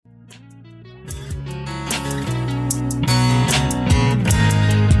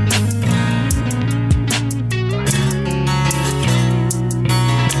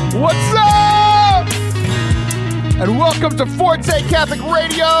Welcome to Forte Catholic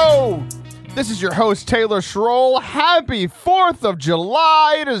Radio. This is your host, Taylor Schroll. Happy 4th of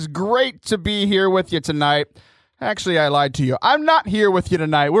July. It is great to be here with you tonight. Actually, I lied to you. I'm not here with you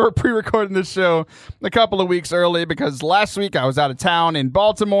tonight. We were pre-recording this show a couple of weeks early because last week I was out of town in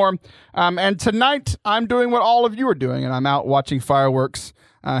Baltimore. And tonight I'm doing what all of you are doing, and I'm out watching fireworks,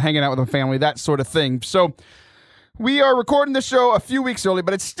 hanging out with my family, that sort of thing. So we are recording this show a few weeks early,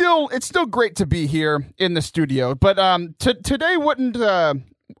 but it's still great to be here in the studio. But today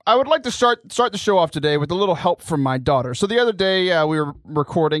I would like to start the show off today with a little help from my daughter. So the other day we were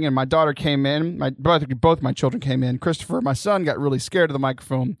recording and my daughter came in. Both my children came in. Christopher, my son, got really scared of the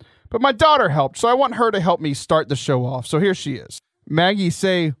microphone, but my daughter helped. So I want her to help me start the show off. So here she is. Maggie,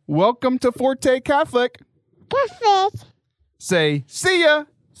 say, welcome to Forte Catholic. Catholic. Say, see ya.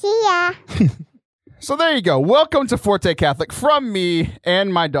 See ya. So there you go. Welcome to Forte Catholic from me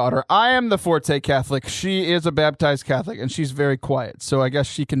and my daughter. I am the Forte Catholic. She is a baptized Catholic, and she's very quiet. So I guess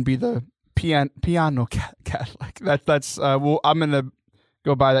she can be the piano Catholic. I'm going to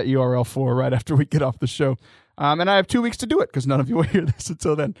go buy that URL for right after we get off the show. And I have 2 weeks to do it because none of you will hear this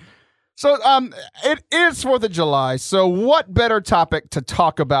until then. So it is 4th of July. So what better topic to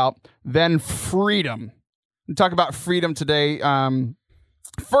talk about than freedom? We talk about freedom today.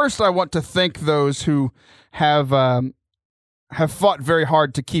 First, I want to thank those who have fought very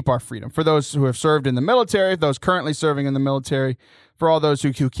hard to keep our freedom. For those who have served in the military, those currently serving in the military, for all those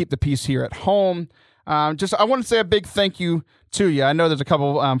who keep the peace here at home. I want to say a big thank you to you. I know there's a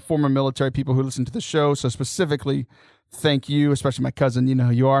couple former military people who listen to the show, so specifically, thank you, especially my cousin. You know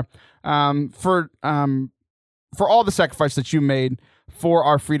who you are, for all the sacrifice that you made for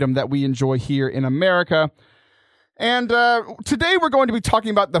our freedom that we enjoy here in America. And today we're going to be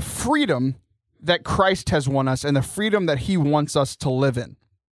talking about the freedom that Christ has won us and the freedom that he wants us to live in.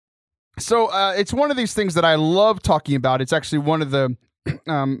 So it's one of these things that I love talking about. It's actually one of the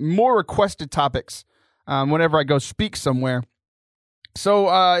more requested topics whenever I go speak somewhere.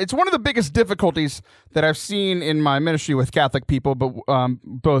 So it's one of the biggest difficulties that I've seen in my ministry with Catholic people, but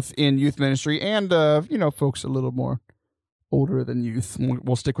both in youth ministry and, folks a little more older than youth.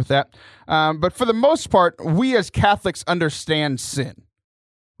 We'll stick with that. But for the most part, we as Catholics understand sin.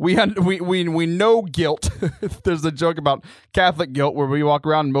 We know guilt. There's a joke about Catholic guilt where we walk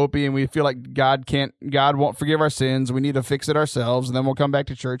around mopey and we feel like God won't forgive our sins. We need to fix it ourselves, and then we'll come back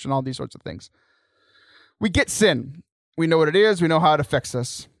to church and all these sorts of things. We get sin. We know what it is. We know how it affects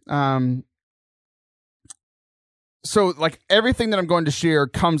us. So, like, everything that I'm going to share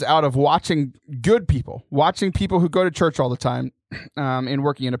comes out of watching good people, watching people who go to church all the time, and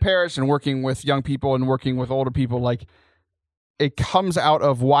working in a parish and working with young people and working with older people. Like, it comes out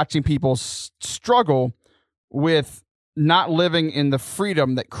of watching people struggle with not living in the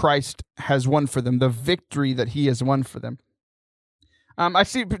freedom that Christ has won for them, the victory that he has won for them. I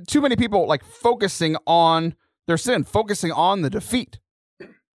see too many people, like, focusing on their sin, focusing on the defeat.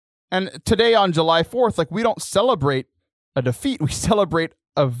 And today on July 4th, like, we don't celebrate a defeat. We celebrate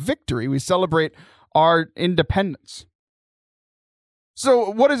a victory. We celebrate our independence.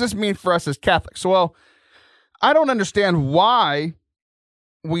 So what does this mean for us as Catholics? Well, I don't understand why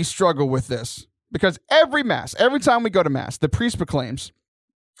we struggle with this. Because every Mass, every time we go to Mass, the priest proclaims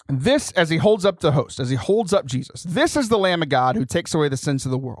this as he holds up the host, as he holds up Jesus. This is the Lamb of God who takes away the sins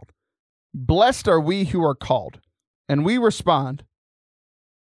of the world. Blessed are we who are called. And we respond,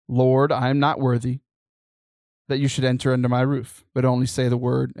 Lord, I am not worthy that you should enter under my roof, but only say the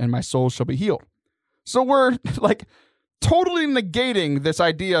word and my soul shall be healed. So we're like totally negating this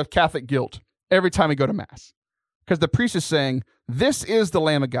idea of Catholic guilt every time we go to Mass. Because the priest is saying, this is the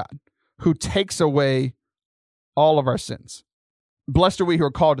Lamb of God who takes away all of our sins. Blessed are we who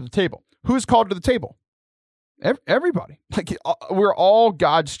are called to the table. Who's called to the table? Everybody. Like, we're all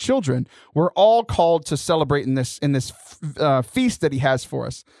God's children. We're all called to celebrate in this feast that he has for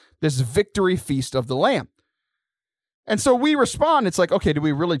us, this victory feast of the Lamb. And so we respond. It's like, okay, do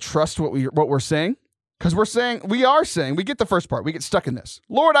we really trust what we're saying? Because we get the first part. We get stuck in this.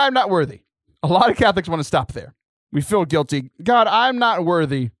 Lord, I'm not worthy. A lot of Catholics want to stop there. We feel guilty. God, I'm not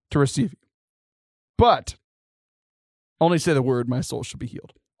worthy to receive you. But only say the word, my soul shall be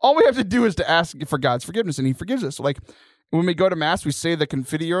healed. All we have to do is to ask for God's forgiveness, and he forgives us. Like, when we go to Mass, we say the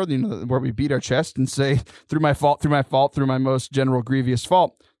Confiteor, where we beat our chest and say, through my fault, through my most general grievous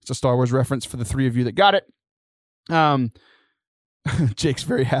fault. It's a Star Wars reference for the three of you that got it. Jake's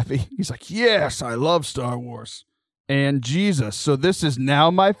very happy. He's like, yes, I love Star Wars. And Jesus. So this is now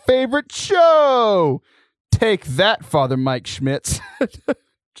my favorite show. Take that, Father Mike Schmitz.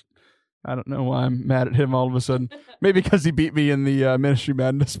 I don't know why I'm mad at him all of a sudden. Maybe because he beat me in the Ministry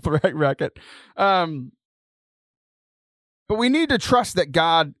Madness racket. But we need to trust that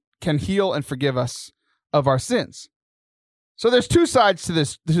God can heal and forgive us of our sins. So there's two sides to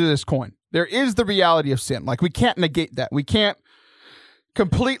this coin. There is the reality of sin. Like, we can't negate that. We can't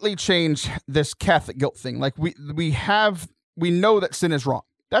completely change this Catholic guilt thing. Like, we know that sin is wrong.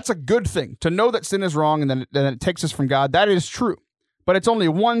 That's a good thing. To know that sin is wrong and then it takes us from God, that is true. But it's only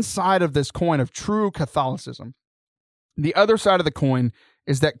one side of this coin of true Catholicism. The other side of the coin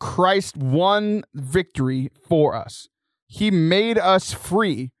is that Christ won victory for us. He made us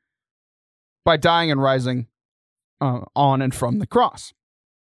free by dying and rising on and from the cross.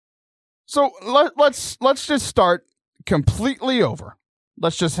 So let's just start completely over.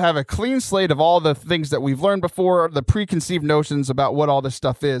 Let's just have a clean slate of all the things that we've learned before, the preconceived notions about what all this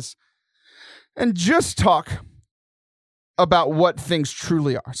stuff is, and just talk about what things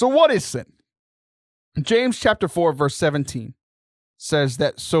truly are. So what is sin? James chapter 4, verse 17 says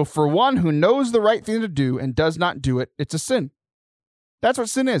that, so for one who knows the right thing to do and does not do it, it's a sin. That's what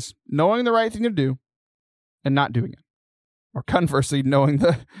sin is, knowing the right thing to do and not doing it. Or conversely, knowing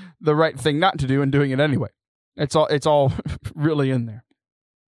the right thing not to do and doing it anyway. It's all really in there.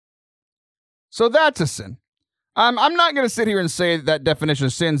 So that's a sin. I'm not going to sit here and say that definition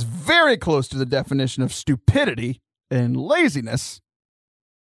of sin is very close to the definition of stupidity and laziness,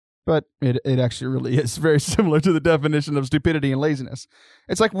 but it actually really is very similar to the definition of stupidity and laziness.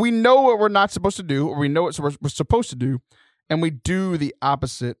 It's like we know what we're not supposed to do, or we know what we're supposed to do, and we do the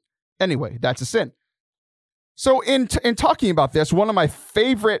opposite anyway. That's a sin. So in talking about this, one of my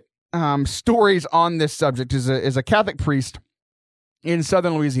favorite stories on this subject is a Catholic priest in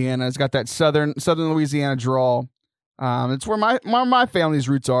southern Louisiana. It's got that southern Louisiana drawl. It's where my family's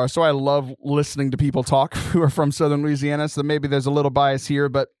roots are, so I love listening to people talk who are from southern Louisiana, so maybe there's a little bias here,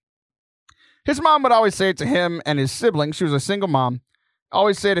 but his mom would always say it to him and his siblings. She was a single mom.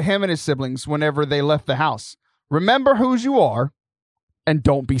 Always say to him and his siblings whenever they left the house, remember whose you are and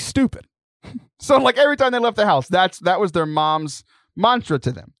don't be stupid. So like every time they left the house, that was their mom's mantra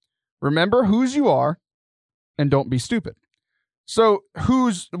to them. Remember whose you are and don't be stupid. So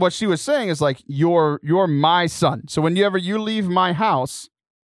what she was saying is like, you're my son. So whenever you leave my house,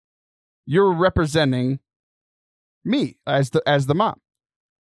 you're representing me as the mom.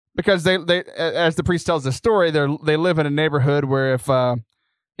 Because they as the priest tells the story, they live in a neighborhood where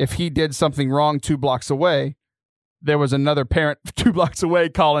if he did something wrong 2 blocks away, there was another parent 2 blocks away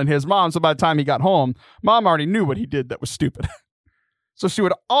calling his mom. So by the time he got home, mom already knew what he did that was stupid. So she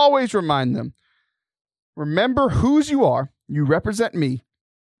would always remind them, remember whose you are. You represent me,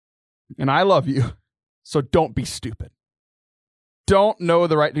 and I love you, so don't be stupid. Don't know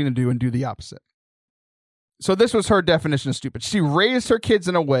the right thing to do and do the opposite. So this was her definition of stupid. She raised her kids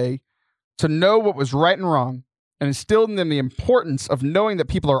in a way to know what was right and wrong and instilled in them the importance of knowing that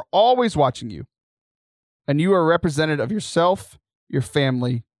people are always watching you, and you are a representative of yourself, your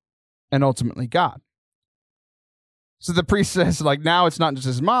family, and ultimately God. So the priest says, like, now it's not just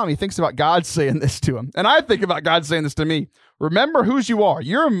his mom. He thinks about God saying this to him. And I think about God saying this to me. Remember whose you are.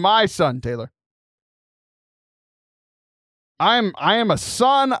 You're my son, Taylor. I am a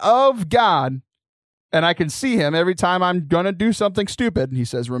son of God, and I can see him every time I'm going to do something stupid. And he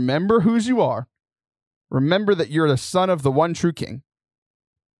says, remember whose you are. Remember that you're the son of the one true king.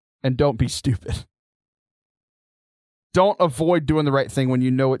 And don't be stupid. Don't avoid doing the right thing when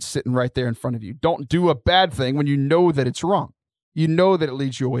you know it's sitting right there in front of you. Don't do a bad thing when you know that it's wrong. You know that it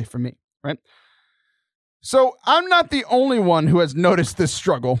leads you away from me, right? So I'm not the only one who has noticed this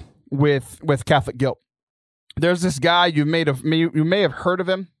struggle with Catholic guilt. There's this guy you may have heard of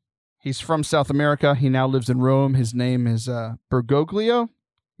him. He's from South America. He now lives in Rome. His name is Bergoglio.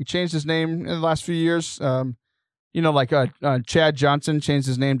 He changed his name in the last few years. Like Chad Johnson changed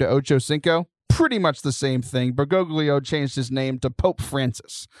his name to Ocho Cinco. Pretty much the same thing. Bergoglio changed his name to Pope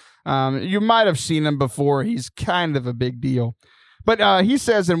Francis. You might have seen him before. He's kind of a big deal. But he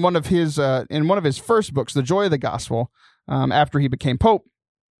says in one of his first books, The Joy of the Gospel, after he became Pope,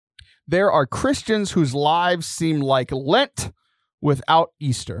 there are Christians whose lives seem like Lent without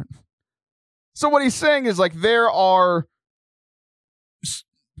Easter. So what he's saying is like there are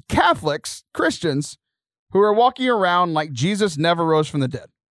Catholics, Christians, who are walking around like Jesus never rose from the dead.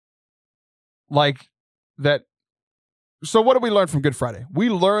 Like that. So what do we learn from Good Friday? We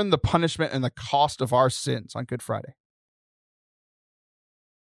learn the punishment and the cost of our sins on Good Friday.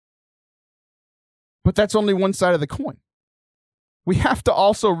 But that's only one side of the coin. We have to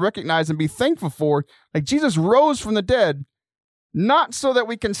also recognize and be thankful for, like, Jesus rose from the dead, not so that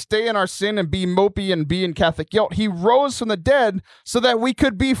we can stay in our sin and be mopey and be in Catholic guilt. He rose from the dead so that we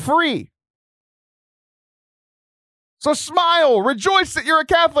could be free. So smile, rejoice that you're a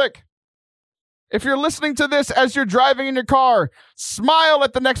Catholic. If you're listening to this as you're driving in your car, smile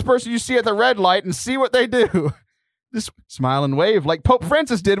at the next person you see at the red light and see what they do. Just smile and wave like Pope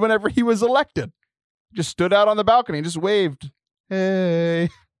Francis did whenever he was elected. Just stood out on the balcony and just waved. Hey.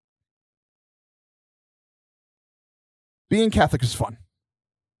 Being Catholic is fun.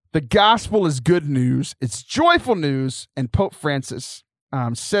 The gospel is good news. It's joyful news. And Pope Francis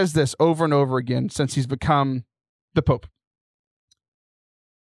says this over and over again since he's become the Pope.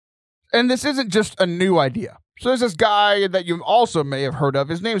 And this isn't just a new idea. So there's this guy that you also may have heard of.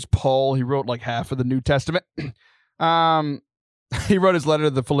 His name's Paul. He wrote like half of the New Testament. He wrote his letter to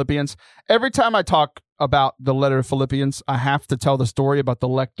the Philippians. Every time I talk about the letter to Philippians, I have to tell the story about the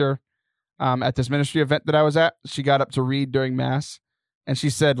lector at this ministry event that I was at. She got up to read during Mass, and she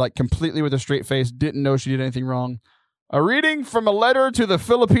said, like completely with a straight face, didn't know she did anything wrong, a reading from a letter to the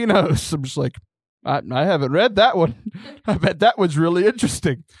Filipinos. I'm just like, I haven't read that one. I bet that was really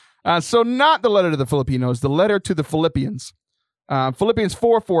interesting. So not the letter to the Filipinos, the letter to the Philippians. Philippians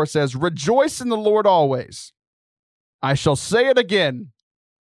 4:4 says, rejoice in the Lord always. I shall say it again,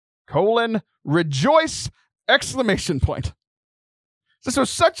 rejoice, exclamation point. This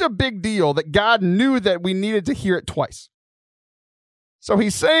was such a big deal that God knew that we needed to hear it twice. So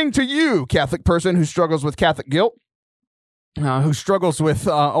he's saying to you, Catholic person who struggles with Catholic guilt, who struggles with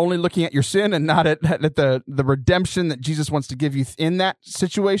only looking at your sin and not at the redemption that Jesus wants to give you in that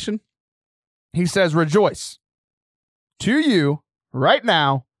situation, he says, rejoice. To you, right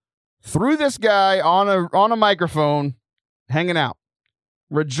now, through this guy on a microphone, hanging out.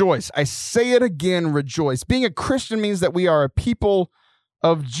 Rejoice. I say it again, rejoice. Being a Christian means that we are a people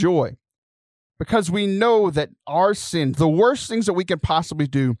of joy because we know that our sin, the worst things that we can possibly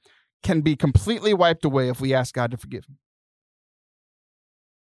do, can be completely wiped away if we ask God to forgive him.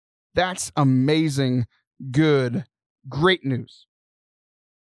 That's amazing, good, great news.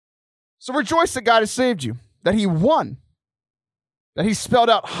 So rejoice that God has saved you, that he won, that he spelled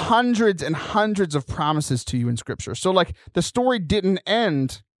out hundreds and hundreds of promises to you in Scripture. So like the story didn't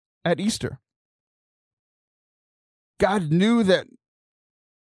end at Easter. God knew that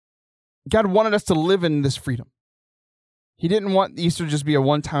God wanted us to live in this freedom. He didn't want Easter to just be a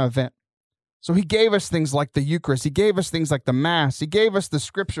one-time event. So he gave us things like the Eucharist. He gave us things like the Mass. He gave us the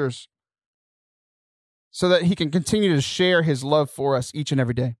Scriptures so that he can continue to share his love for us each and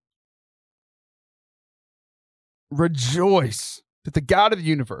every day. Rejoice that the God of the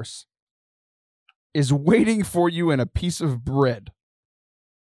universe is waiting for you in a piece of bread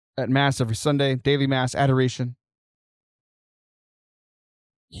at Mass every Sunday, daily Mass, adoration.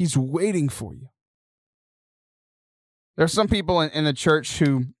 He's waiting for you. There are some people in the church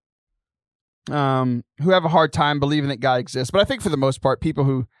who have a hard time believing that God exists. But I think for the most part, people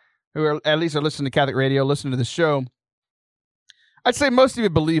who are at least are listening to Catholic radio, listening to the show, I'd say most of you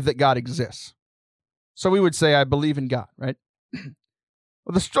believe that God exists. So we would say, I believe in God, right?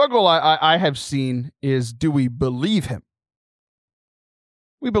 Well, the struggle I have seen is, do we believe him?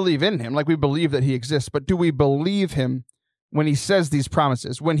 We believe in him, like we believe that he exists, but do we believe him when he says these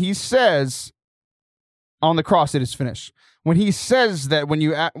promises? When he says on the cross, it is finished. When he says that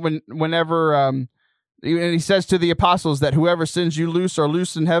and he says to the apostles that whoever sins you loose are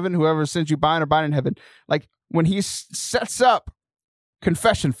loose in heaven, whoever sins you bind are bind in heaven. Like when he sets up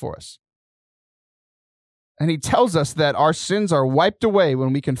confession for us, and he tells us that our sins are wiped away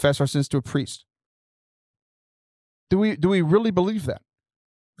when we confess our sins to a priest. Do we really believe that?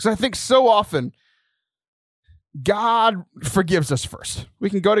 Because I think so often God forgives us first. We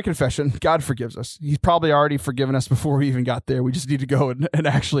can go to confession. God forgives us. He's probably already forgiven us before we even got there. We just need to go and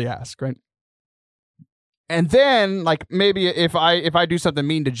actually ask, right? And then, like, maybe if I do something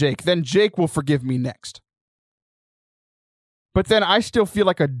mean to Jake, then Jake will forgive me next. But then I still feel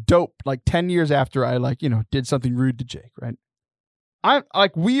like a dope, like 10 years after I did something rude to Jake, right?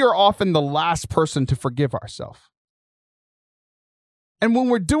 We are often the last person to forgive ourselves. And when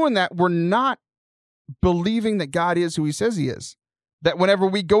we're doing that, we're not believing that God is who he says he is. That whenever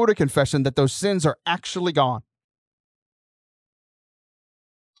we go to confession, that those sins are actually gone.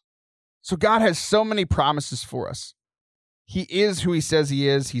 So God has so many promises for us. He is who he says he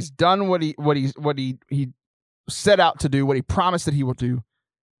is. He's done what he set out to do, what he promised that he will do,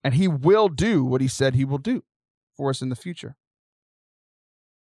 and he will do what he said he will do for us in the future.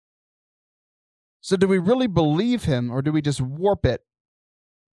 So do we really believe him, or do we just warp it?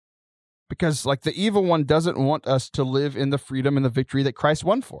 Because like the evil one doesn't want us to live in the freedom and the victory that Christ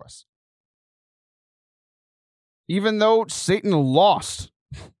won for us. Even though Satan lost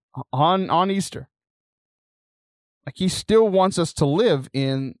on Easter, like he still wants us to live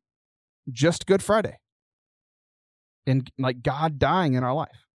in just Good Friday. In like God dying in our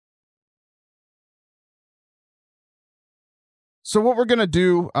life. So what we're going to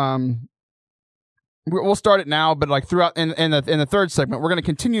do, we'll start it now, but like throughout in the third segment, we're going to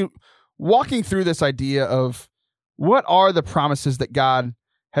continue walking through this idea of what are the promises that God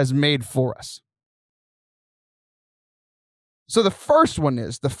has made for us. So the first one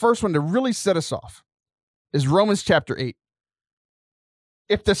to really set us off is Romans chapter 8.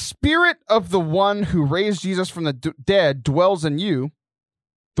 If the spirit of the one who raised Jesus from the dead dwells in you,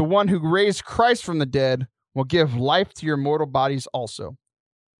 the one who raised Christ from the dead will give life to your mortal bodies also,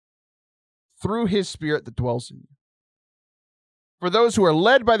 through his spirit that dwells in you. For those who are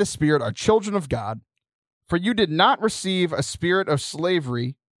led by the Spirit are children of God. For you did not receive a spirit of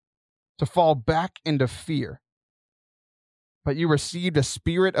slavery to fall back into fear, but you received a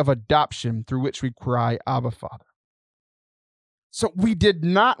spirit of adoption through which we cry, Abba, Father. So we did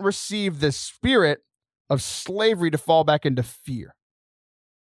not receive this spirit of slavery to fall back into fear.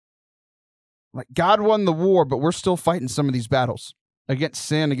 Like, God won the war, but we're still fighting some of these battles against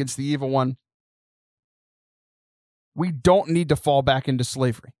sin, against the evil one. We don't need to fall back into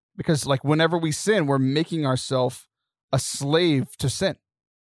slavery, because like whenever we sin, we're making ourselves a slave to sin.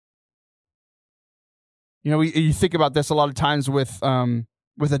 You know, you think about this a lot of times with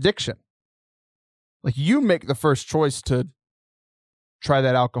addiction. Like, you make the first choice to try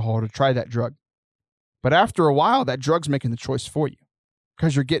that alcohol, to try that drug. But after a while, that drug's making the choice for you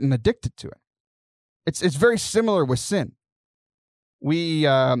because you're getting addicted to it. It's very similar with sin. We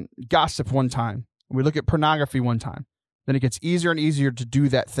gossip one time. We look at pornography one time. Then it gets easier and easier to do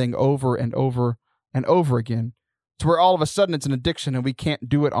that thing over and over and over again, to where all of a sudden it's an addiction and we can't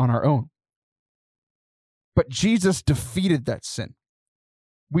do it on our own. But Jesus defeated that sin.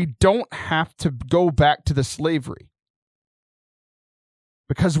 We don't have to go back to the slavery,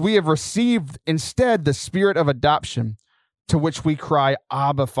 because we have received instead the spirit of adoption, to which we cry,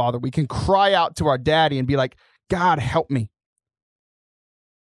 Abba, Father. We can cry out to our daddy and be like, God, help me.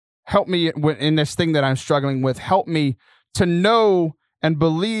 Help me in this thing that I'm struggling with. Help me to know and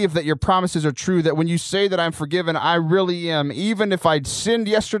believe that your promises are true, that when you say that I'm forgiven, I really am. Even if I sinned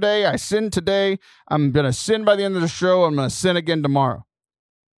yesterday, I sinned today, I'm going to sin by the end of the show, I'm going to sin again tomorrow.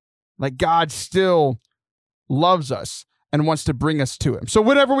 Like, God still loves us and wants to bring us to him. So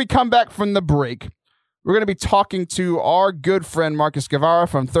whenever we come back from the break, we're going to be talking to our good friend Marcus Guevara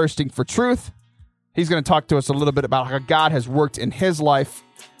from Thirsting for Truth. He's going to talk to us a little bit about how God has worked in his life.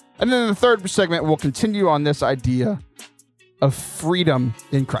 And then in the third segment, we'll continue on this idea of freedom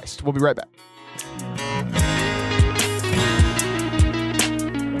in Christ. We'll be right back.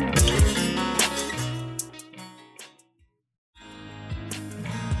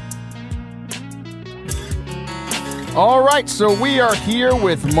 All right, so we are here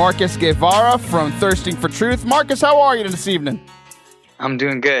with Marcus Guevara from Thirsting for Truth. Marcus, how are you this evening? I'm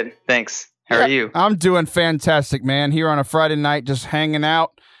doing good, thanks. How are you? I'm doing fantastic, man. Here on a Friday night, just hanging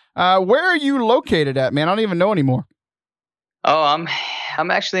out. Where are you located at, man? I don't even know anymore. Oh,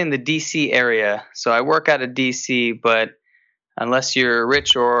 I'm actually in the D.C. area. So I work out of D.C., but unless you're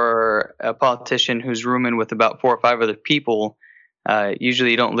rich or a politician who's rooming with about 4 or 5 other people,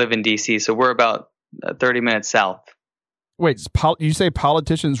 usually you don't live in D.C. So we're about 30 minutes south. Wait, you say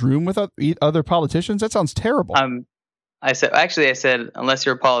politicians room with other politicians? That sounds terrible. I said, unless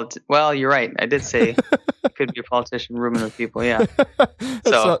you're a well, you're right. I did say it could be a politician rooming with people. Yeah.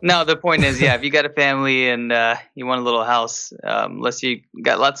 So no, the point is, yeah, if you got a family and you want a little house, unless you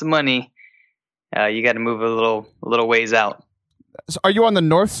got lots of money, you got to move a little ways out. So are you on the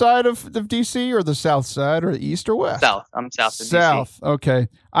north side of DC or the south side or the east or west? South. I'm south of DC. South. Okay.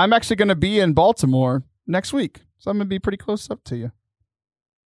 I'm actually going to be in Baltimore next week, so I'm going to be pretty close up to you.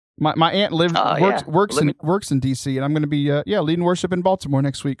 My aunt works in DC, and I'm going to be leading worship in Baltimore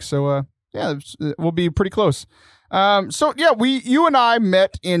next week. So we'll be pretty close. You and I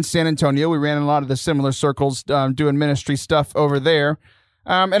met in San Antonio. We ran in a lot of the similar circles, doing ministry stuff over there.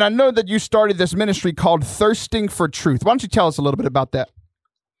 And I know that you started this ministry called Thirsting for Truth. Why don't you tell us a little bit about that?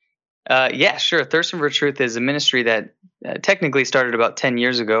 Yeah, sure. Thirsting for Truth is a ministry that technically started about 10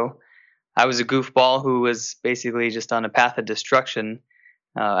 years ago. I was a goofball who was basically just on a path of destruction.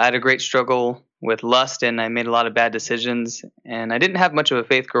 I had a great struggle with lust, and I made a lot of bad decisions, and I didn't have much of a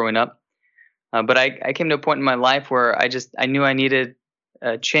faith growing up. But I came to a point in my life where I knew I needed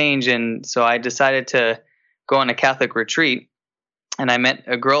a change, and so I decided to go on a Catholic retreat. And I met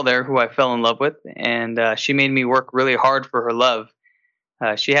a girl there who I fell in love with, and she made me work really hard for her love.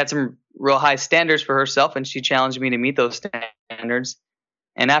 She had some real high standards for herself, and she challenged me to meet those standards.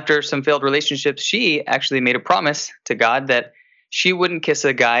 And after some failed relationships, she actually made a promise to God that she wouldn't kiss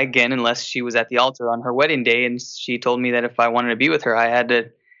a guy again unless she was at the altar on her wedding day. And she told me that if I wanted to be with her, I had to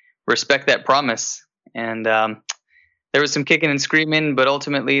respect that promise. And there was some kicking and screaming, but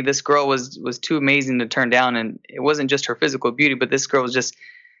ultimately this girl was too amazing to turn down. And it wasn't just her physical beauty, but this girl was just,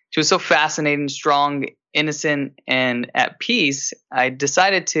 she was so fascinating, strong, innocent, and at peace. I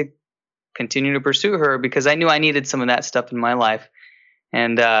decided to continue to pursue her because I knew I needed some of that stuff in my life.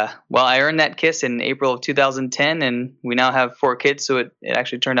 And well, I earned that kiss in April of 2010, and we now have 4 kids, so it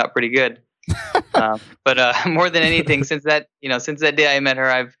actually turned out pretty good. But more than anything, since that day I met her,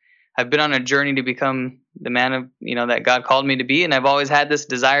 I've been on a journey to become the man of that God called me to be, and I've always had this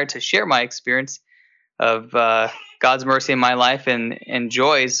desire to share my experience of God's mercy in my life and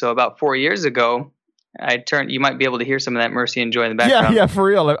joy. So about 4 years ago, you might be able to hear some of that mercy and joy in the background. Yeah, for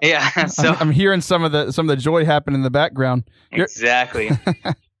real. Yeah, so I'm hearing some of the joy happen in the background. Exactly.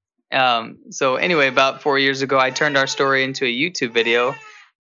 So anyway, about 4 years ago, I turned our story into a YouTube video,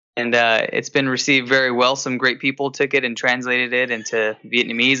 and it's been received very well. Some great people took it and translated it into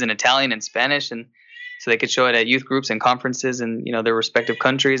Vietnamese and Italian and Spanish, and so they could show it at youth groups and conferences in their respective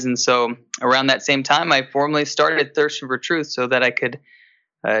countries. And so around that same time, I formally started Thirsting for Truth so that I could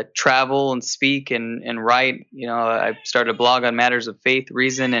travel and speak and write. I started a blog on matters of faith,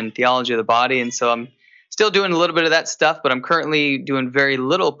 reason, and theology of the body. And so I'm still doing a little bit of that stuff, but I'm currently doing very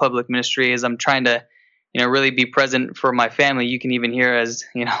little public ministry as I'm trying to, really be present for my family. You can even hear as,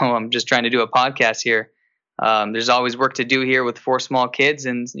 I'm just trying to do a podcast here. There's always work to do here with 4 small kids,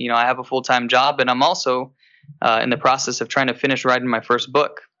 and, I have a full-time job, and I'm also in the process of trying to finish writing my first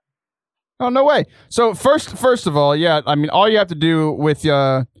book. Oh, no way. So first of all, yeah, I mean, all you have to do with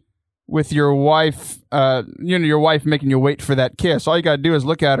your wife, your wife making you wait for that kiss, all you got to do is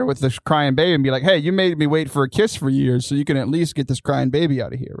look at her with this crying baby and be like, hey, you made me wait for a kiss for years, so you can at least get this crying baby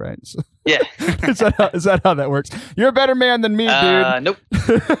out of here, right? So, yeah. is that how that works? You're a better man than me, dude. Nope.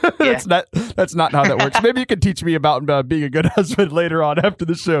 That's not how that works. Maybe you can teach me about being a good husband later on after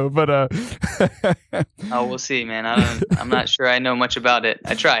the show, but oh, we'll see, man. I'm not sure I know much about it.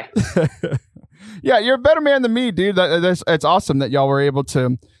 I try. Yeah, you're a better man than me, dude. It's awesome that y'all were able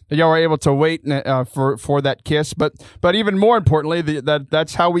to wait for that kiss, but even more importantly,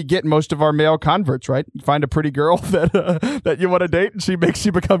 that's how we get most of our male converts, right? You find a pretty girl that you want to date, and she makes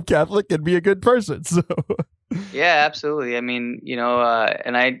you become Catholic and be a good person. So yeah, absolutely. I mean,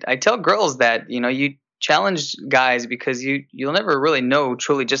 and I tell girls that you challenge guys because you'll never really know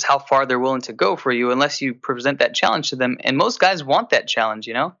truly just how far they're willing to go for you unless you present that challenge to them, and most guys want that challenge.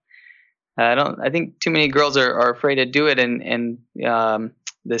 I think too many girls are afraid to do it, and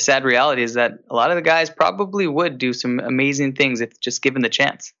the sad reality is that a lot of the guys probably would do some amazing things if just given the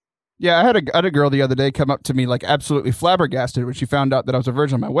chance. Yeah, I had a girl the other day come up to me like absolutely flabbergasted when she found out that I was a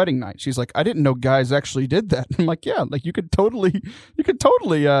virgin on my wedding night. She's like, "I didn't know guys actually did that." I'm like, "Yeah, like you could totally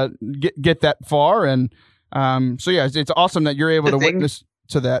get that far." And so yeah, it's awesome that you're able to witness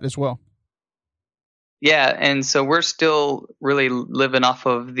to that as well. Yeah, and so we're still really living off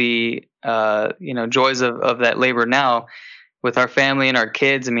of the joys of that labor now with our family and our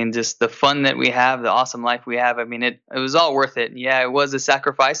kids. I mean, just the fun that we have, the awesome life we have. I mean, it was all worth it. Yeah, it was a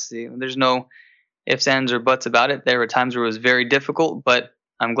sacrifice. There's no ifs, ands, or buts about it. There were times where it was very difficult, but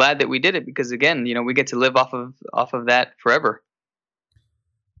I'm glad that we did it because, again, we get to live off of that forever.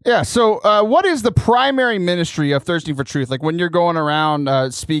 Yeah. So, what is the primary ministry of Thirsting for Truth? Like when you're going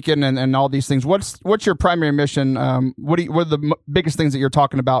around speaking and all these things, what's your primary mission? What are the biggest things that you're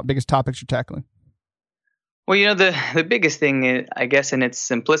talking about? Biggest topics you're tackling? Well, the biggest thing, I guess, in its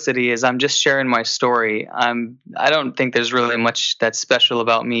simplicity, is I'm just sharing my story. I don't think there's really much that's special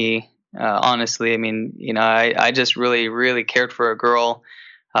about me, honestly. I mean, I just really, really cared for a girl,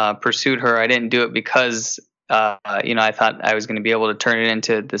 pursued her. I didn't do it because I thought I was going to be able to turn it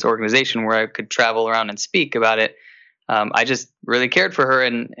into this organization where I could travel around and speak about it. I just really cared for her,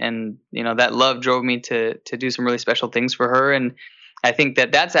 and that love drove me to do some really special things for her. And I think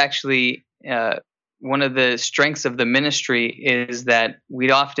that's actually one of the strengths of the ministry is that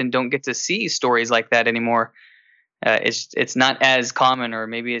we often don't get to see stories like that anymore. It's not as common, or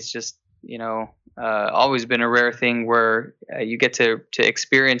maybe it's just always been a rare thing where you get to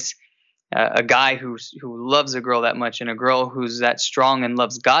experience a guy who loves a girl that much and a girl who's that strong and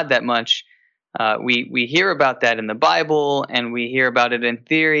loves God that much. We hear about that in the Bible and we hear about it in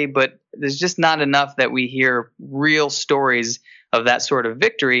theory, but there's just not enough that we hear real stories of that sort of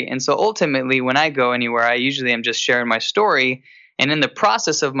victory. And so ultimately, when I go anywhere, I usually am just sharing my story. And in the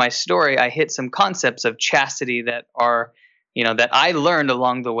process of my story, I hit some concepts of chastity that are, that I learned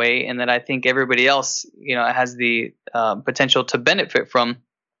along the way, and that I think everybody else, has the potential to benefit from.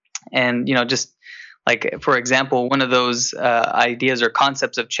 And, just like, for example, one of those ideas or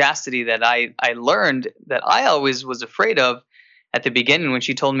concepts of chastity that I learned that I always was afraid of at the beginning when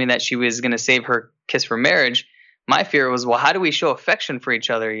she told me that she was going to save her kiss for marriage my fear was, well, how do we show affection for each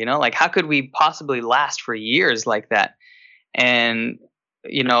other? Like how could we possibly last for years like that? And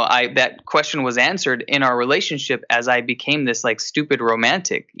that question was answered in our relationship as I became this like stupid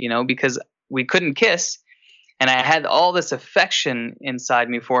romantic, because we couldn't kiss. And I had all this affection inside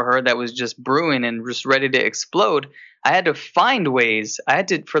me for her that was just brewing and just ready to explode. I had to find ways.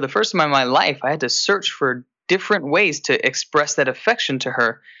 For the first time in my life, I had to search for different ways to express that affection to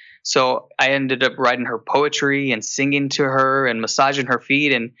her. So I ended up writing her poetry and singing to her and massaging her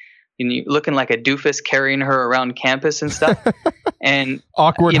feet and looking like a doofus carrying her around campus and stuff. And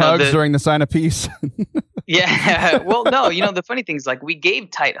awkward hugs during the sign of peace. Yeah. Well, no, the funny thing is like we gave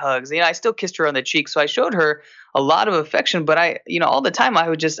tight hugs. I still kissed her on the cheek. So I showed her a lot of affection, but all the time I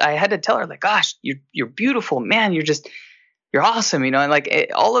had to tell her like, gosh, you're beautiful, man. You're awesome. And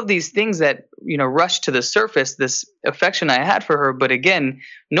like all of these things that, rushed to the surface, this affection I had for her. But again,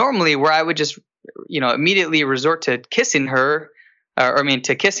 normally where I would just, immediately resort to kissing her,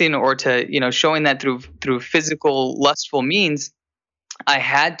 to kissing or to, showing that through physical lustful means, I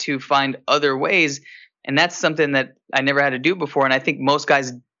had to find other ways. And that's something that I never had to do before. And I think most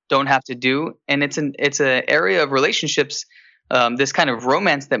guys don't have to do. And it's an area of relationships, this kind of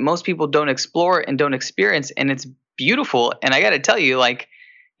romance that most people don't explore and don't experience. And it's beautiful. And I got to tell you, like,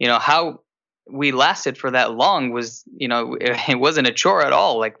 how we lasted for that long was, it wasn't a chore at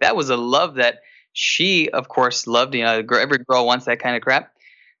all. Like that was a love that she, of course, loved. Every girl wants that kind of crap.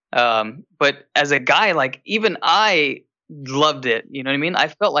 But as a guy, like even I loved it. You know what I mean? I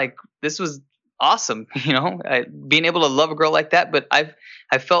felt like this was awesome, being able to love a girl like that. But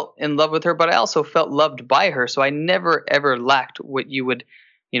I felt in love with her, but I also felt loved by her. So I never ever lacked what you would,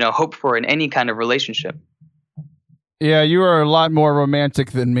 hope for in any kind of relationship. Yeah, you are a lot more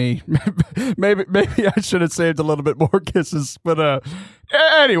romantic than me. maybe I should have saved a little bit more kisses, but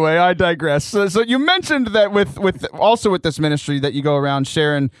anyway, I digress. So you mentioned that with this ministry that you go around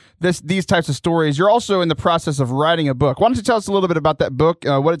sharing these types of stories. You're also in the process of writing a book. Why don't you tell us a little bit about that book,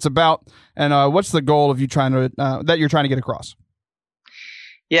 what it's about, and what's the goal of you that you're trying to get across?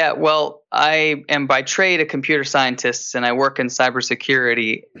 Yeah, well, I am by trade a computer scientist, and I work in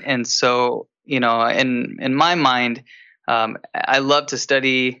cybersecurity, and so. In my mind, I love to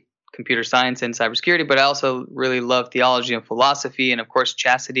study computer science and cybersecurity, but I also really love theology and philosophy. And of course,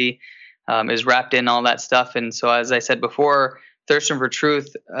 chastity is wrapped in all that stuff. And so, as I said before, thirsting for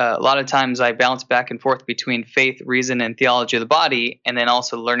truth, a lot of times I bounce back and forth between faith, reason, and theology of the body, and then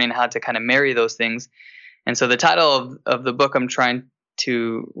also learning how to kind of marry those things. And so the title of the book I'm trying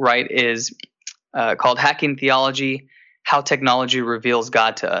to write is called Hacking Theology, How Technology Reveals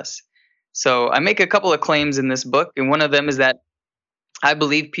God to Us. So I make a couple of claims in this book, and one of them is that I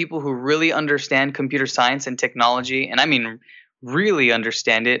believe people who really understand computer science and technology, and I mean really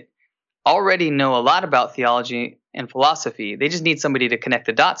understand it, already know a lot about theology and philosophy. They just need somebody to connect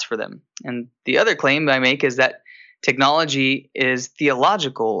the dots for them. And the other claim I make is that technology is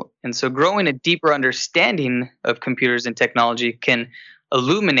theological, and so growing a deeper understanding of computers and technology can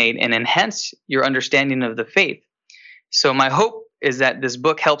illuminate and enhance your understanding of the faith. So my hope is that this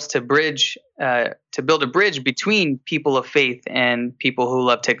book helps to build a bridge between people of faith and people who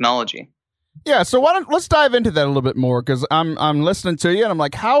love technology. Yeah, so let's dive into that a little bit more, because I'm listening to you and I'm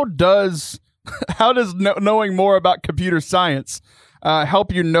like, how does knowing more about computer science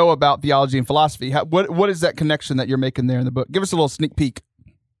help you know about theology and philosophy? What is that connection that you're making there in the book? Give us a little sneak peek.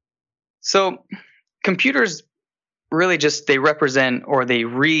 So computers really they represent or they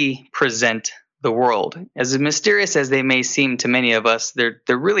represent the world. As mysterious as they may seem to many of us, they're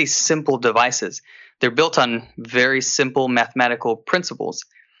really simple devices. They're built on very simple mathematical principles.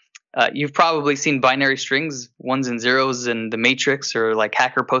 You've probably seen binary strings, ones and zeros in the Matrix or like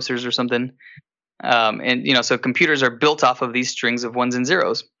hacker posters or something. So computers are built off of these strings of ones and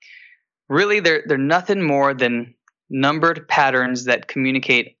zeros. Really, they're nothing more than numbered patterns that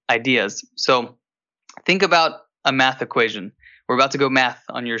communicate ideas. So think about a math equation. We're about to go math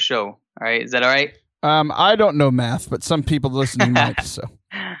on your show. All right. Is that all right? I don't know math, but some people listening might. So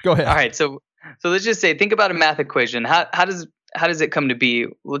go ahead. All right. So let's just say, think about a math equation. How does it come to be?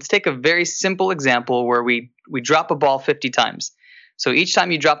 Let's take a very simple example where we drop a ball 50 times. So each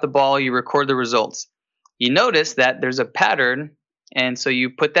time you drop the ball, you record the results. You notice that there's a pattern, and so you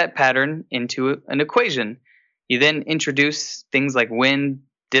put that pattern into an equation. You then introduce things like wind,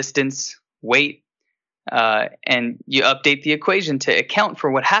 distance, weight, and you update the equation to account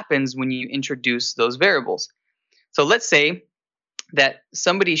for what happens when you introduce those variables. So let's say that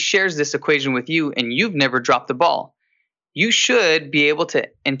somebody shares this equation with you and you've never dropped the ball. You should be able to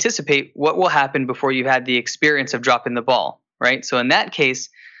anticipate what will happen before you had the experience of dropping the ball, right? So in that case,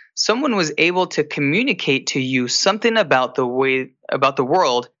 someone was able to communicate to you something about the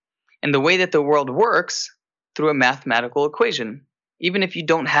world and the way that the world works through a mathematical equation. Even if you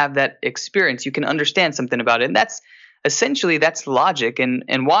don't have that experience, you can understand something about it. And that's logic,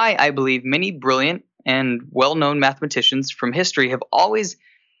 and why I believe many brilliant and well-known mathematicians from history have always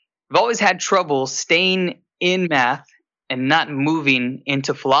had trouble staying in math and not moving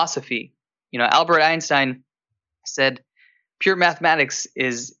into philosophy. Albert Einstein said pure mathematics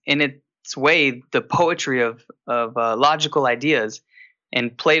is in its way the poetry of logical ideas. In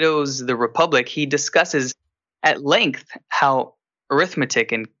Plato's The Republic, he discusses at length how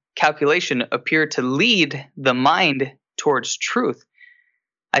arithmetic and calculation appear to lead the mind towards truth.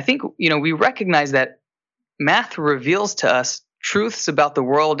 I think, we recognize that math reveals to us truths about the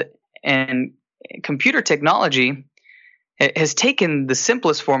world, and computer technology has taken the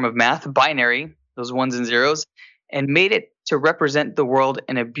simplest form of math, binary, those ones and zeros, and made it to represent the world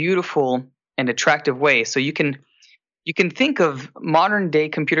in a beautiful and attractive way. So you can think of modern day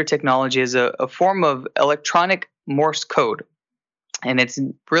computer technology as a form of electronic Morse code. And it's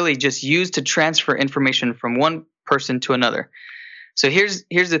really just used to transfer information from one person to another. So here's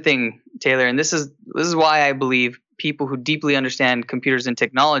the thing, Taylor, and this is why I believe people who deeply understand computers and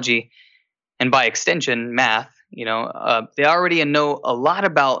technology, and by extension math, they already know a lot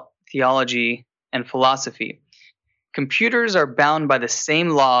about theology and philosophy. Computers are bound by the same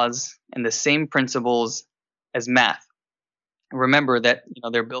laws and the same principles as math. Remember that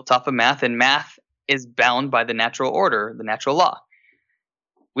they're built off of math, and math is bound by the natural order, the natural law.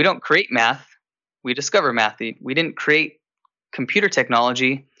 We don't create math, we discover math. We didn't create computer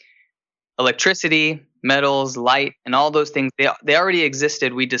technology, electricity, metals, light, and all those things. They already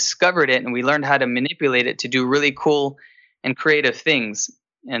existed. We discovered it, and we learned how to manipulate it to do really cool and creative things.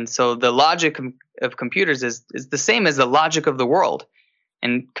 And so the logic of computers is the same as the logic of the world.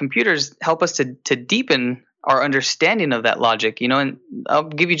 And computers help us to deepen our understanding of that logic. And I'll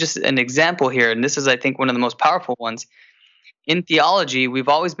give you just an example here, and this is, I think, one of the most powerful ones. In theology, we've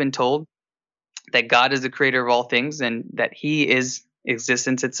always been told that God is the creator of all things and that he is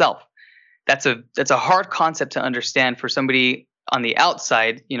existence itself. That's a hard concept to understand for somebody on the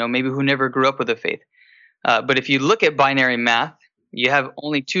outside, maybe who never grew up with a faith. But if you look at binary math, you have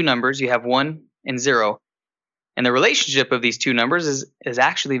only two numbers. You have 1 and 0. And the relationship of these two numbers is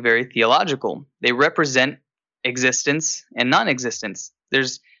actually very theological. They represent existence and non-existence.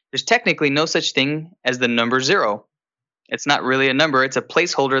 There's technically no such thing as the number 0. It's not really a number. It's a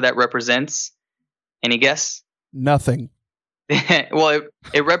placeholder that represents, any guess? Nothing. Well,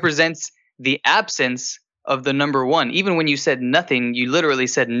 it represents the absence of the number 1. Even when you said nothing, you literally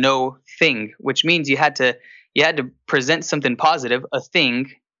said no thing, which means you had to present something positive, a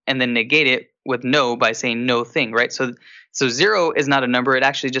thing, and then negate it with no by saying no thing, right? So 0 is not a number. It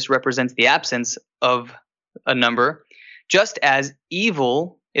actually just represents the absence of a number, just as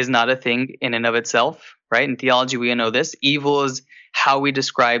evil is not a thing in and of itself, right? In theology, we know this. Evil is how we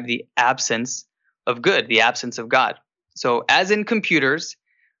describe the absence of good, the absence of God. So as in computers,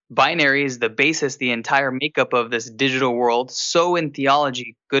 binary is the basis, the entire makeup of this digital world. So in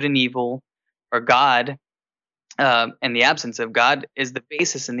theology, good and evil, or God, and the absence of God is the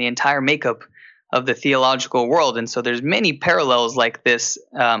basis and the entire makeup of the theological world. And so there's many parallels like this,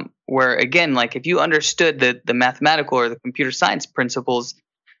 where again, like if you understood the mathematical or the computer science principles,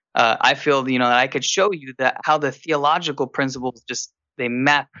 I feel that I could show you that how the theological principles they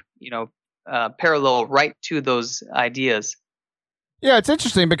map parallel right to those ideas. Yeah, it's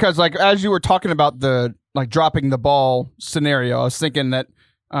interesting because as you were talking about the dropping the ball scenario, I was thinking that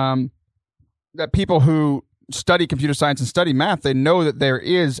that people who study computer science and study math, they know that there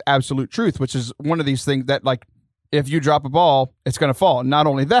is absolute truth, which is one of these things that if you drop a ball, it's going to fall. Not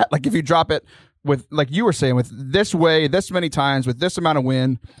only that, if you drop it with, like you were saying, with this way, this many times, with this amount of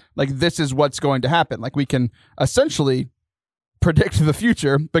wind, this is what's going to happen. We can essentially predict the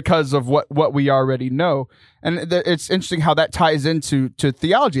future because of what we already know. And it's interesting how that ties into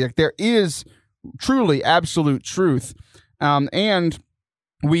theology. There is truly absolute truth. And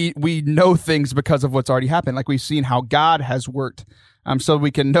we know things because of what's already happened. We've seen how God has worked. So we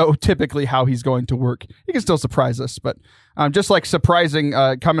can know typically how he's going to work. He can still surprise us, but just surprising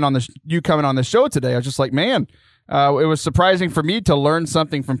coming on the show today, I was just man, it was surprising for me to learn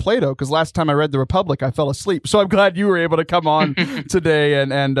something from Plato, because last time I read The Republic, I fell asleep. So I'm glad you were able to come on today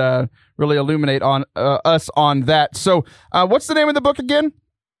and really illuminate on us on that. So what's the name of the book again?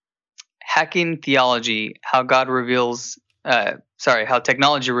 Hacking Theology: How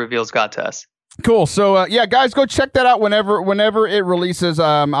technology reveals God to us. Cool. So yeah, guys, go check that out whenever it releases.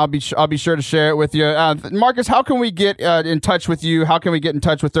 I'll be sure to share it with you. Marcus, how can we get in touch with you? How can we get in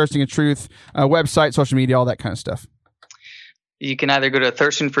touch with Thirsting in Truth? Website, social media, all that kind of stuff. You can either go to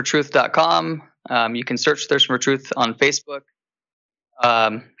thirstingfortruth.com. You can search Thirsting for Truth on Facebook.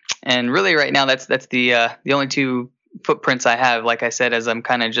 And really, right now, that's the only two footprints I have. Like I said, as I'm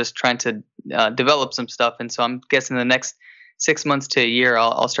kind of just trying to develop some stuff, and so I'm guessing the next 6 months to a year,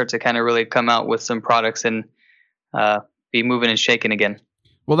 I'll start to kind of really come out with some products and be moving and shaking again.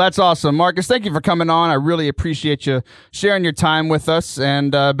 Well, that's awesome. Marcus, thank you for coming on. I really appreciate you sharing your time with us,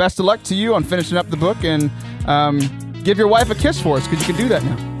 and best of luck to you on finishing up the book, and give your wife a kiss for us, because you can do that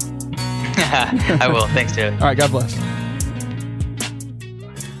now. I will. Thanks, Taylor. All right, God bless.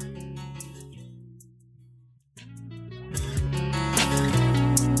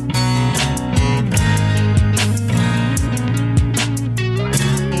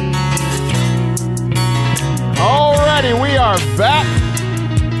 We are back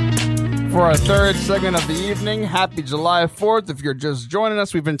for our third segment of the evening. Happy July 4th. If you're just joining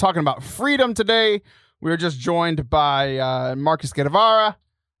us, we've been talking about freedom today. We were just joined by Marcus Guevara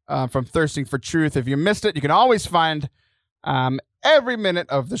from Thirsting for Truth. If you missed it, you can always find every minute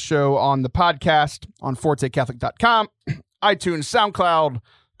of the show on the podcast on ForteCatholic.com, iTunes, SoundCloud,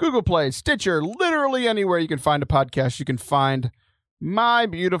 Google Play, Stitcher, literally anywhere you can find a podcast, you can find my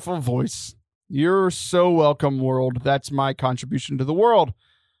beautiful voice. You're so welcome, world. That's my contribution to the world.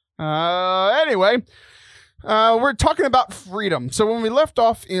 Anyway, we're talking about freedom. So when we left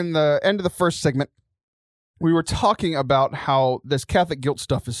off in the end of the first segment, we were talking about how this Catholic guilt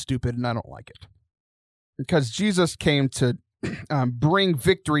stuff is stupid, and I don't like it. Because Jesus came to bring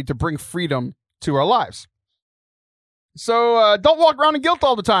victory, to bring freedom to our lives. So don't walk around in guilt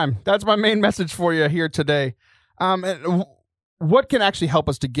all the time. That's my main message for you here today. And what can actually help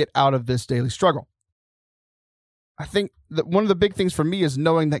us to get out of this daily struggle? I think that one of the big things for me is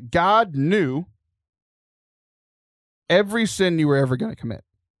knowing that God knew every sin you were ever going to commit.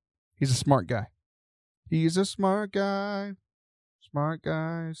 He's a smart guy. He's a smart guy. Smart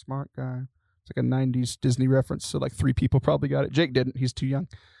guy, smart guy. It's like a 90s Disney reference, so like 3 people probably got it. Jake didn't. He's too young.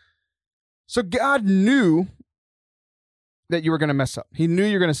 So God knew that you were going to mess up. He knew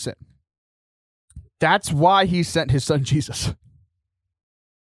you were going to sin. That's why he sent his son Jesus.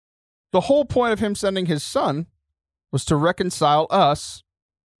 The whole point of him sending his son was to reconcile us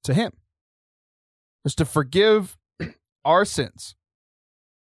to him, was to forgive our sins,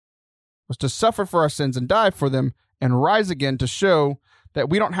 was to suffer for our sins and die for them and rise again to show that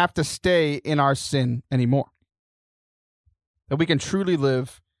we don't have to stay in our sin anymore, that we can truly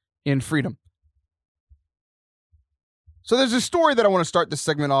live in freedom. So there's a story that I want to start this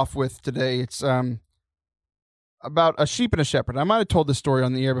segment off with today. It's about a sheep and a shepherd. I might have told this story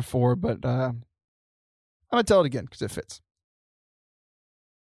on the air before, but I'm going to tell it again because it fits.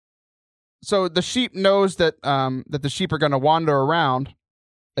 So the sheep knows that that the sheep are going to wander around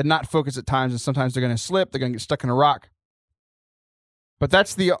and not focus at times, and sometimes they're going to slip, they're going to get stuck in a rock. But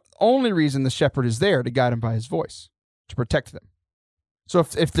that's the only reason the shepherd is there, to guide them by his voice, to protect them. So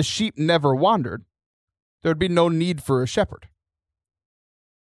if the sheep never wandered, there would be no need for a shepherd.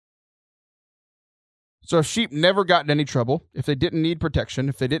 So if sheep never got in any trouble, if they didn't need protection,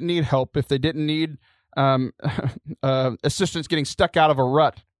 if they didn't need help, if they didn't need assistance getting stuck out of a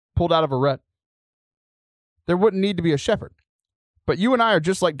rut, pulled out of a rut, there wouldn't need to be a shepherd. But you and I are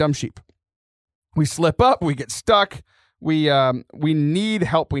just like dumb sheep. We slip up, we get stuck, we need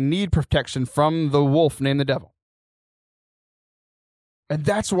help, we need protection from the wolf named the devil. And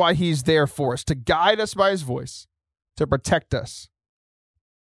that's why he's there for us, to guide us by his voice, to protect us,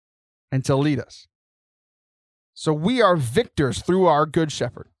 and to lead us. So we are victors through our good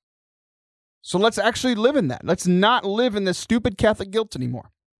shepherd. So let's actually live in that. Let's not live in this stupid Catholic guilt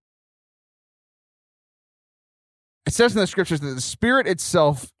anymore. It says in the scriptures that the Spirit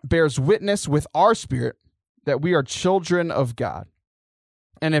itself bears witness with our spirit that we are children of God.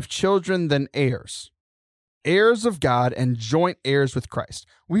 And if children, then heirs. Heirs of God and joint heirs with Christ.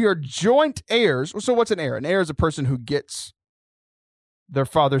 We are joint heirs. So what's an heir? An heir is a person who gets their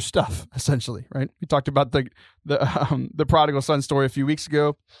father's stuff, essentially, right? We talked about the prodigal son story a few weeks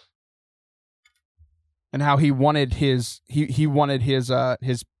ago, and how he wanted his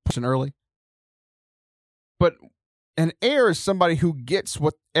portion early. But an heir is somebody who gets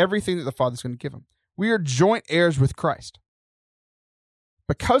everything that the Father's going to give him. We are joint heirs with Christ.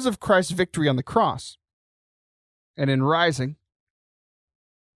 Because of Christ's victory on the cross and in rising,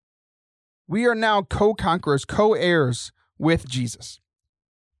 we are now co-conquerors, co-heirs with Jesus.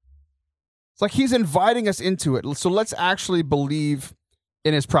 It's like he's inviting us into it. So let's actually believe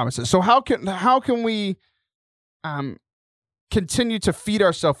in his promises. So how can we continue to feed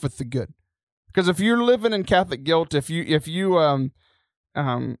ourselves with the good? Because if you're living in Catholic guilt, if you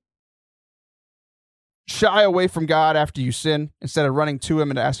shy away from God after you sin instead of running to him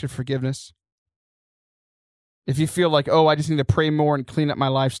and asking for forgiveness, if you feel like, oh, I just need to pray more and clean up my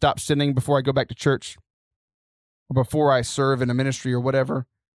life, stop sinning before I go back to church or before I serve in a ministry or whatever,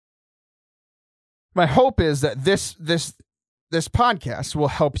 my hope is that this podcast will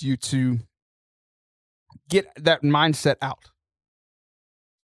help you to get that mindset out.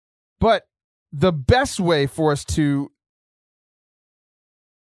 But the best way for us to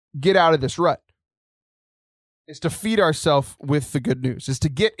get out of this rut is to feed ourselves with the good news, is to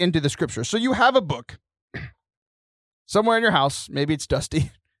get into the scripture. So you have a book somewhere in your house. Maybe it's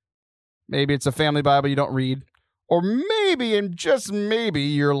dusty. Maybe it's a family Bible you don't read. Or maybe, and just maybe,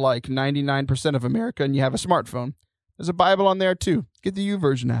 you're like 99% of America and you have a smartphone. There's a Bible on there too. Get the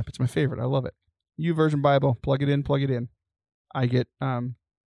YouVersion app. It's my favorite. I love it. YouVersion Bible. Plug it in. I get $1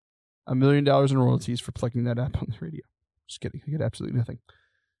 million in royalties for plugging that app on the radio. Just kidding. I get absolutely nothing.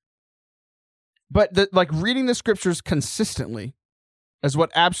 But reading the scriptures consistently is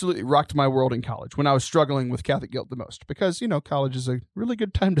what absolutely rocked my world in college when I was struggling with Catholic guilt the most. Because, college is a really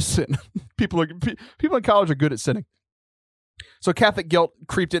good time to sin. People in college are good at sinning. So Catholic guilt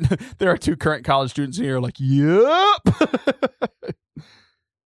creeped in. There are 2 current college students here like, yep.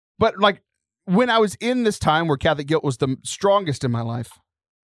 But when I was in this time where Catholic guilt was the strongest in my life,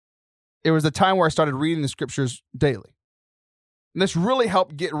 it was the time where I started reading the scriptures daily. And this really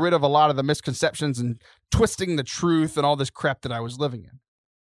helped get rid of a lot of the misconceptions and twisting the truth and all this crap that I was living in.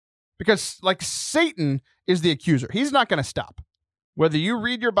 Because Satan is the accuser. He's not going to stop. Whether you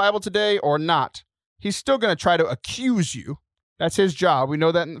read your Bible today or not, he's still going to try to accuse you. That's his job. We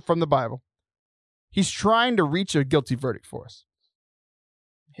know that from the Bible. He's trying to reach a guilty verdict for us.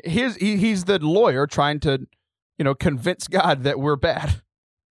 He's the lawyer trying to, convince God that we're bad.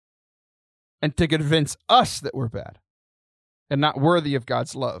 And to convince us that we're bad and not worthy of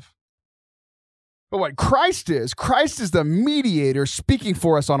God's love. But what Christ is the mediator speaking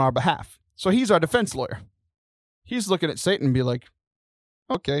for us on our behalf. So he's our defense lawyer. He's looking at Satan and be like,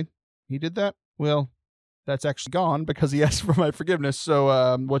 okay, he did that. Well, that's actually gone because he asked for my forgiveness.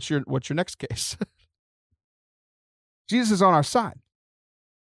 So what's your next case? Jesus is on our side.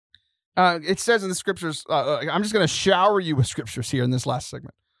 It says in the scriptures, I'm just going to shower you with scriptures here in this last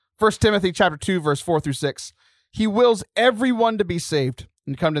segment. 1 Timothy chapter 2, verse 4 through 6. He wills everyone to be saved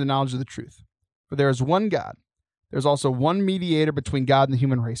and come to the knowledge of the truth. For there is one God. There's also one mediator between God and the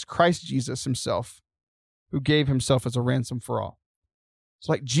human race, Christ Jesus himself, who gave himself as a ransom for all. It's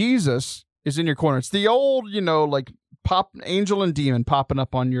like Jesus is in your corner. It's the old, pop angel and demon popping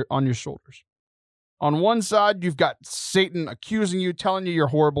up on your shoulders. On one side, you've got Satan accusing you, telling you you're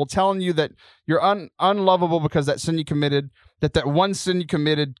horrible, telling you that you're unlovable because that sin you committed, that one sin you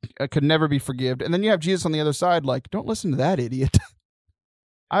committed could never be forgiven. And then you have Jesus on the other side like, don't listen to that idiot.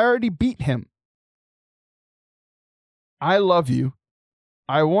 I already beat him. I love you.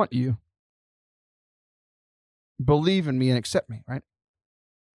 I want you. Believe in me and accept me, right?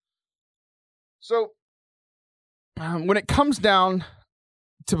 So when it comes down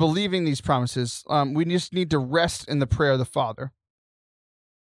to believing these promises, we just need to rest in the prayer of the Father,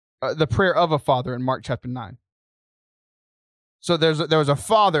 the prayer of a father in Mark chapter 9. So there was a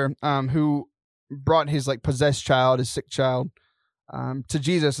father who brought his possessed child, his sick child, to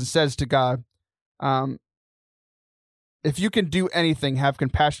Jesus and says to God, if you can do anything, have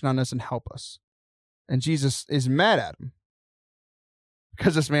compassion on us and help us. And Jesus is mad at him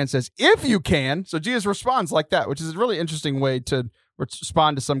because this man says, if you can. So Jesus responds like that, which is a really interesting way to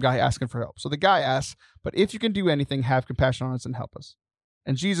respond to some guy asking for help. So the guy asks, but if you can do anything, have compassion on us and help us.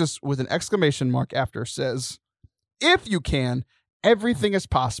 And Jesus, with an exclamation mark after, says, if you can, everything is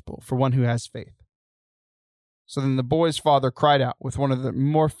possible for one who has faith. So then the boy's father cried out with one of the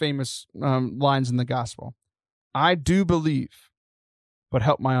more famous lines in the gospel. I do believe, but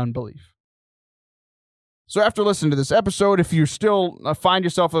help my unbelief. So after listening to this episode, if you still find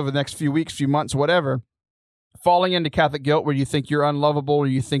yourself over the next few weeks, few months, whatever, falling into Catholic guilt where you think you're unlovable or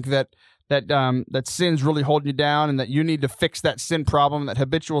you think that sin's really holding you down and that you need to fix that sin problem, that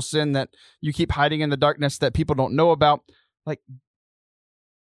habitual sin that you keep hiding in the darkness that people don't know about,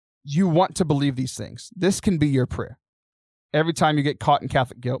 you want to believe these things. This can be your prayer. Every time you get caught in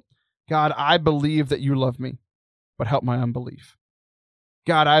Catholic guilt, God, I believe that you love me, but help my unbelief.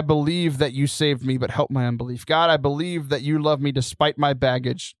 God, I believe that you saved me, but help my unbelief. God, I believe that you love me despite my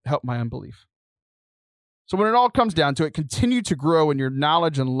baggage. Help my unbelief. So when it all comes down to it, continue to grow in your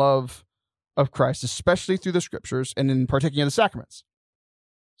knowledge and love of Christ, especially through the scriptures and in partaking of the sacraments.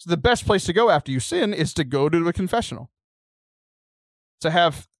 So the best place to go after you sin is to go to a confessional. To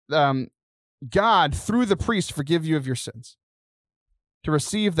have God, through the priest, forgive you of your sins. To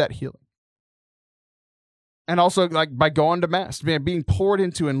receive that healing. And also, like, by going to Mass, being poured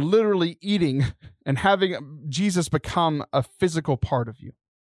into and literally eating and having Jesus become a physical part of you.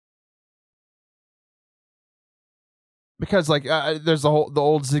 Because, like, there's the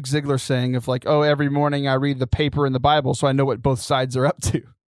old Zig Ziglar saying of, like, oh, every morning I read the paper in the Bible so I know what both sides are up to.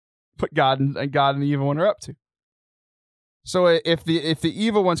 What God and the evil one are up to. So if the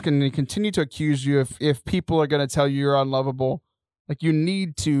evil ones can continue to accuse you, if people are going to tell you you're unlovable, like, you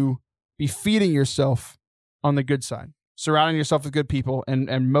need to be feeding yourself on the good side, surrounding yourself with good people,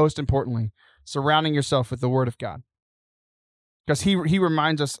 and most importantly, surrounding yourself with the Word of God. Because he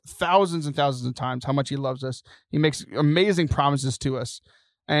reminds us thousands and thousands of times how much he loves us. He makes amazing promises to us.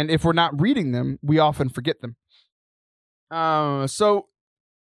 And if we're not reading them, we often forget them. So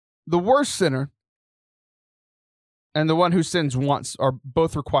the worst sinner and the one who sins once are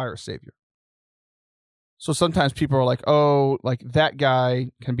both require a Savior. So sometimes people are like, oh, like, that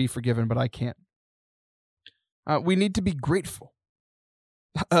guy can be forgiven, but I can't. We need to be grateful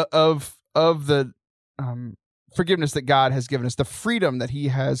of the forgiveness that God has given us, the freedom that he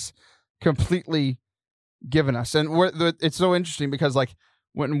has completely given us. And it's so interesting because, like,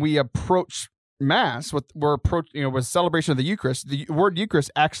 when we approach Mass, with celebration of the Eucharist, the word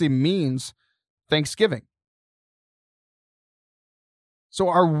Eucharist actually means thanksgiving. So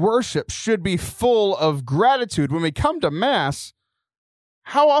our worship should be full of gratitude. When we come to Mass,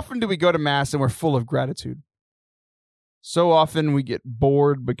 how often do we go to Mass and we're full of gratitude? So often we get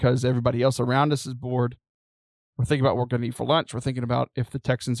bored because everybody else around us is bored. We're thinking about what we're going to eat for lunch. We're thinking about if the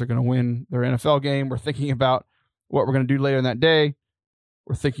Texans are going to win their NFL game. We're thinking about what we're going to do later in that day.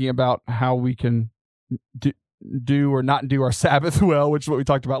 We're thinking about how we can do or not do our Sabbath well, which is what we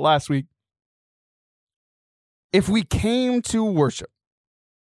talked about last week. If we came to worship,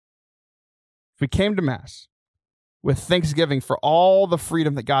 if we came to Mass with thanksgiving for all the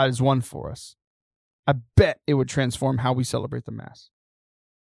freedom that God has won for us, I bet it would transform how we celebrate the Mass.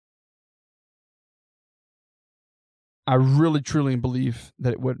 I really, truly believe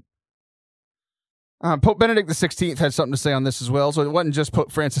that it would. Pope Benedict XVI had something to say on this as well, so it wasn't just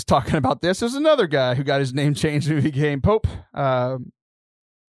Pope Francis talking about this. There's another guy who got his name changed and became Pope.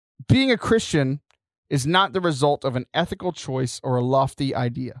 Being a Christian is not the result of an ethical choice or a lofty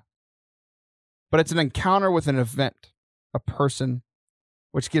idea, but it's an encounter with an event, a person,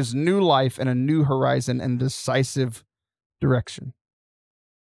 which gives new life and a new horizon and decisive direction.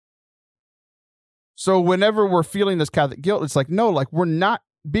 So whenever we're feeling this Catholic guilt, it's like, no, like, we're not,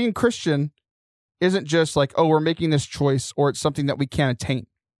 being Christian isn't just like, oh, we're making this choice or it's something that we can't attain.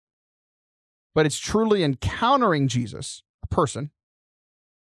 But it's truly encountering Jesus, a person,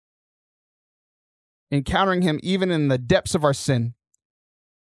 encountering him even in the depths of our sin.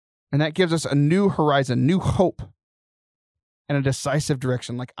 And that gives us a new horizon, new hope, and a decisive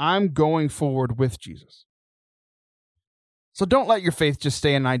direction. Like, I'm going forward with Jesus. So don't let your faith just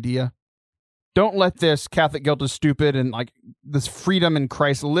stay an idea. Don't let this Catholic guilt is stupid and, like, this freedom in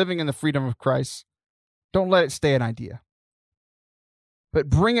Christ, living in the freedom of Christ, don't let it stay an idea. But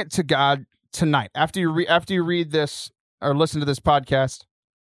bring it to God tonight. After you read this or listen to this podcast,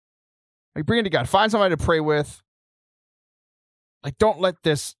 like, bring it to God. Find somebody to pray with. Like, don't let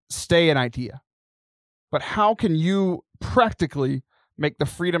this stay an idea. But how can you practically make the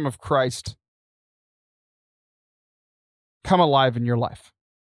freedom of Christ come alive in your life?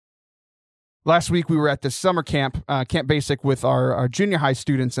 Last week we were at this summer camp, Camp Basic, with our junior high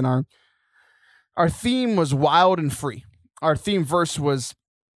students, and our theme was wild and free. Our theme verse was,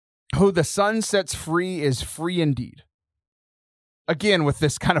 "Who the Son sets free is free indeed." Again, with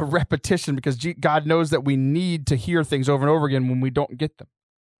this kind of repetition, because God knows that we need to hear things over and over again when we don't get them.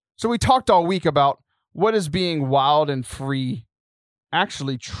 So we talked all week about what does being wild and free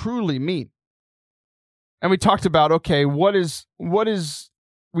actually truly mean. And we talked about, okay, what is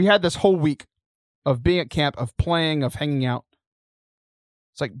we had this whole week of being at camp, of playing, of hanging out.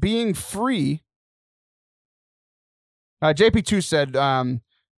 It's like being free. JP2 said,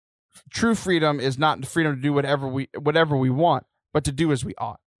 true freedom is not the freedom to do whatever we want, but to do as we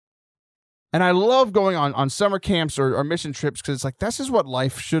ought. And I love going on summer camps or mission trips, because it's like, this is what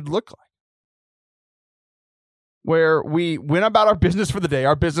life should look like. Where we went about our business for the day.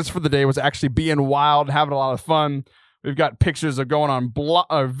 Our business for the day was actually being wild, having a lot of fun. We've got pictures of going on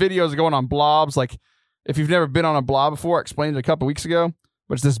videos of going on blobs. Like, if you've never been on a blob before, I explained it a couple weeks ago,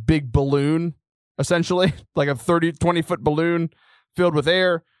 but it's this big balloon, essentially, like a 20-foot balloon filled with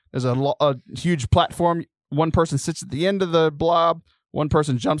air. There's a huge platform. One person sits at the end of the blob. One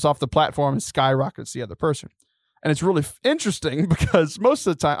person jumps off the platform and skyrockets the other person. And it's really interesting because most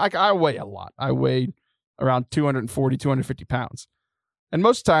of the time, I weigh a lot. I weigh around 240, 250 pounds. And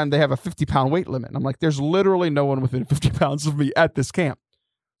most of the time, they have a 50-pound weight limit. And I'm like, there's literally no one within 50 pounds of me at this camp.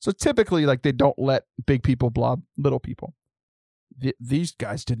 So typically, like, they don't let big people blob little people. These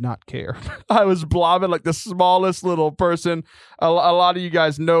guys did not care. I was blobbing like the smallest little person. A lot of you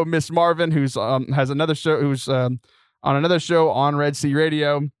guys know Miss Marvin, who's has another show, who's on another show on Red Sea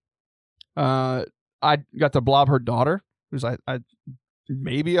Radio. I got to blob her daughter, who's I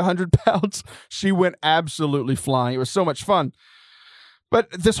maybe 100 pounds. She went absolutely flying. It was so much fun.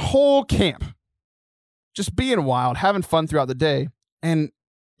 But this whole camp, just being wild, having fun throughout the day. And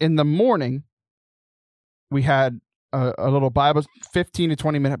in the morning, we had a little Bible, 15 to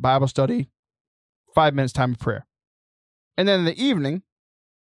 20 minute Bible study, 5 minutes time of prayer. And then in the evening,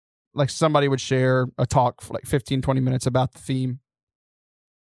 like somebody would share a talk for like 15, 20 minutes about the theme.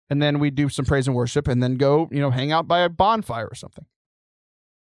 And then we do some praise and worship and then go, hang out by a bonfire or something.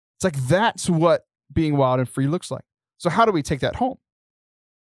 It's like, that's what being wild and free looks like. So how do we take that home?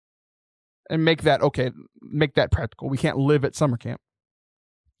 And make that practical. We can't live at summer camp.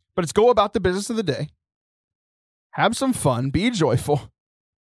 But it's go about the business of the day. Have some fun. Be joyful.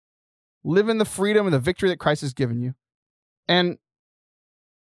 Live in the freedom and the victory that Christ has given you. And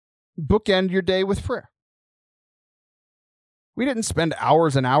bookend your day with prayer. We didn't spend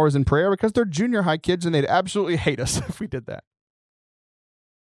hours and hours in prayer because they're junior high kids and they'd absolutely hate us if we did that.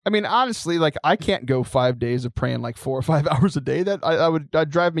 I mean, honestly, like, I can't go 5 days of praying like 4 or 5 hours a day. That'd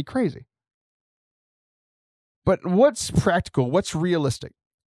drive me crazy. But what's practical? What's realistic?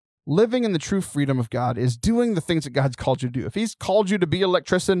 Living in the true freedom of God is doing the things that God's called you to do. If he's called you to be an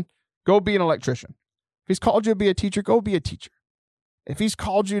electrician, go be an electrician. If he's called you to be a teacher, go be a teacher. If he's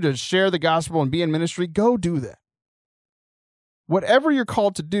called you to share the gospel and be in ministry, go do that. Whatever you're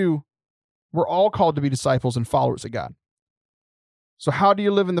called to do, we're all called to be disciples and followers of God. So how do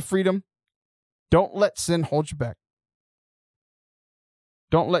you live in the freedom? Don't let sin hold you back.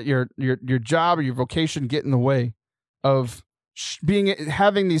 Don't let your job or your vocation get in the way of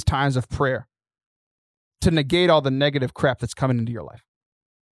having these times of prayer to negate all the negative crap that's coming into your life.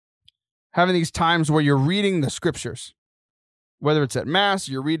 Having these times where you're reading the scriptures, whether it's at Mass,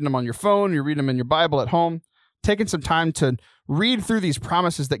 you're reading them on your phone, you're reading them in your Bible at home, taking some time to read through these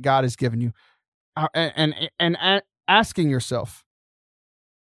promises that God has given you, and asking yourself,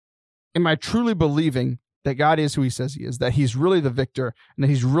 am I truly believing that God is who he says he is, that he's really the victor, and that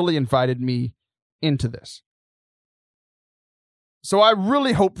he's really invited me into this? So I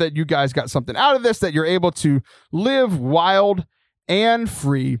really hope that you guys got something out of this, that you're able to live wild and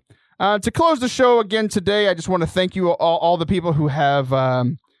free. To close the show again today, I just want to thank you all the people who have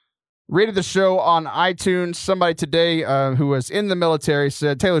rated the show on iTunes. Somebody today who was in the military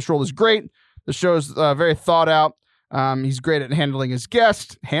said, Taylor Schroll is great. The show is very thought out. He's great at handling his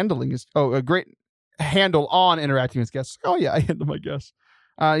guests. A great handle on interacting with guests. Oh yeah, I handle my guests.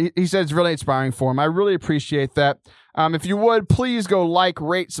 He said it's really inspiring for him. I really appreciate that. If you would, please go like,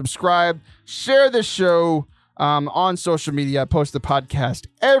 rate, subscribe, share this show on social media. I post the podcast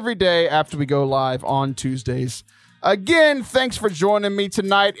every day after we go live on Tuesdays. Again, thanks for joining me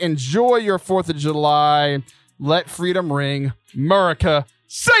tonight. Enjoy your 4th of July. Let freedom ring. America.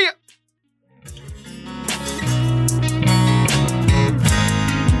 See ya!